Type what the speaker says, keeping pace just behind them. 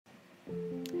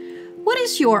What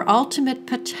is your ultimate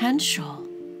potential?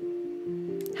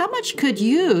 How much could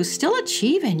you still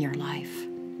achieve in your life?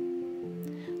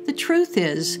 The truth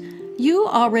is, you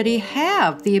already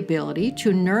have the ability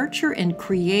to nurture and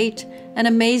create an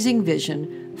amazing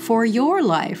vision for your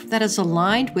life that is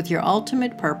aligned with your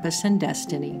ultimate purpose and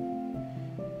destiny.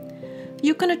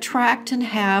 You can attract and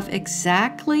have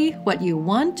exactly what you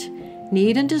want,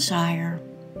 need, and desire.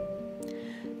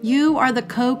 You are the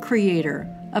co-creator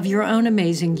of your own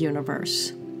amazing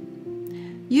universe.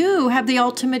 You have the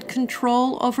ultimate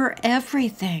control over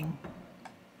everything.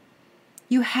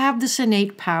 You have this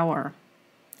innate power.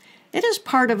 It is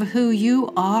part of who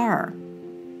you are.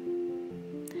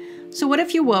 So what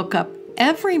if you woke up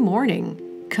every morning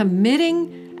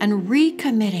committing and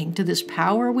recommitting to this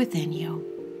power within you?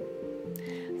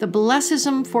 The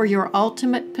Blessism for your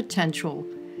ultimate potential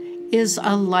is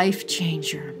a life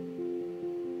changer.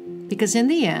 Because in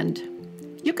the end,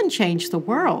 you can change the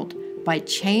world by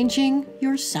changing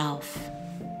yourself.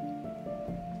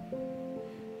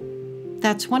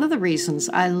 That's one of the reasons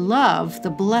I love the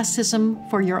Blessism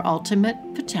for your ultimate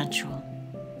potential.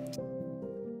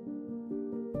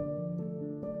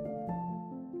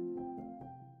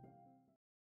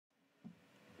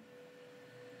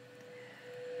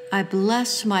 I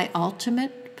bless my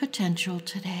ultimate potential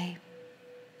today.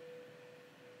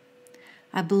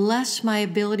 I bless my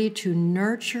ability to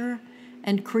nurture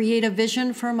and create a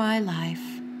vision for my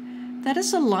life that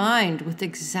is aligned with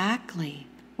exactly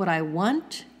what I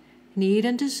want, need,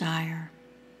 and desire.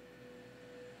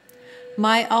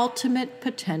 My ultimate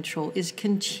potential is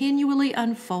continually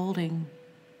unfolding.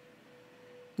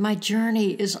 My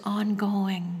journey is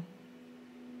ongoing.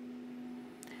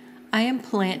 I am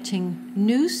planting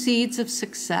new seeds of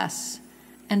success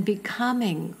and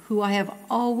becoming who I have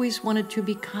always wanted to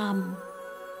become.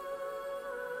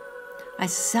 I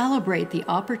celebrate the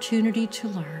opportunity to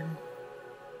learn.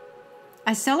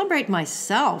 I celebrate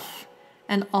myself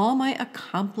and all my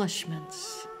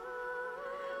accomplishments.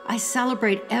 I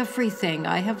celebrate everything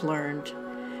I have learned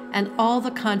and all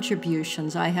the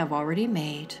contributions I have already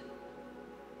made.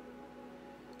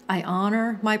 I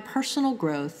honor my personal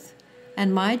growth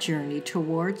and my journey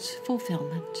towards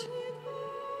fulfillment.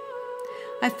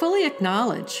 I fully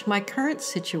acknowledge my current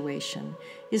situation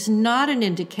is not an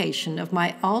indication of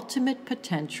my ultimate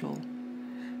potential,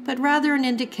 but rather an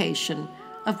indication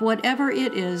of whatever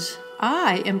it is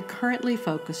I am currently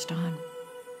focused on.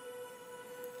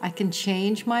 I can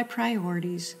change my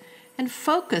priorities and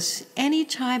focus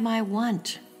anytime I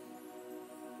want.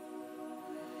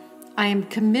 I am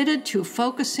committed to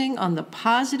focusing on the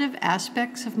positive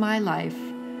aspects of my life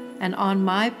and on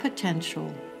my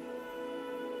potential.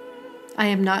 I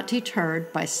am not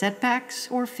deterred by setbacks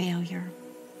or failure.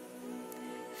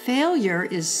 Failure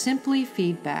is simply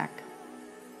feedback.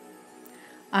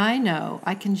 I know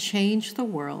I can change the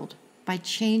world by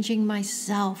changing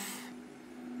myself.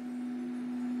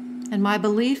 And my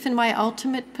belief in my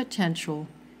ultimate potential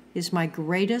is my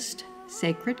greatest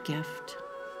sacred gift.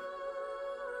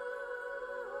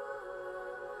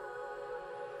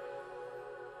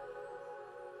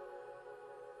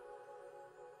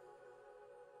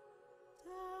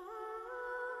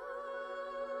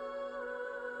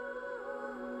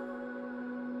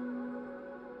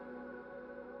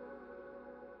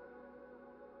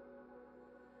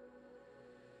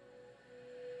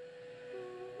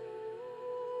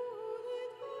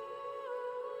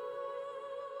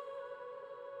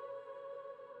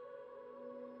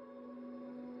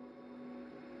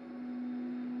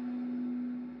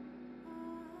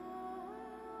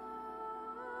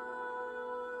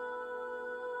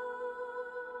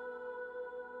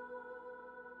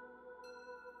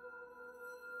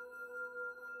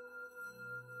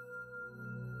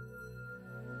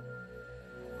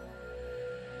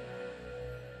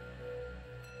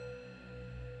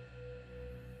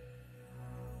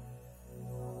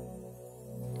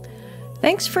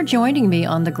 Thanks for joining me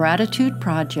on the Gratitude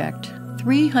Project,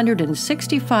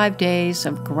 365 days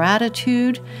of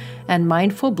gratitude and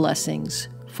mindful blessings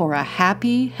for a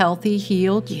happy, healthy,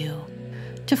 healed you.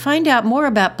 To find out more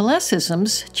about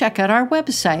Blessisms, check out our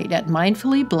website at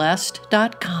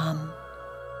mindfullyblessed.com.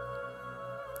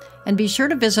 And be sure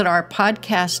to visit our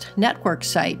podcast network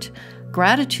site,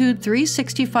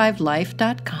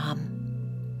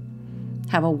 gratitude365life.com.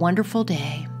 Have a wonderful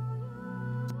day.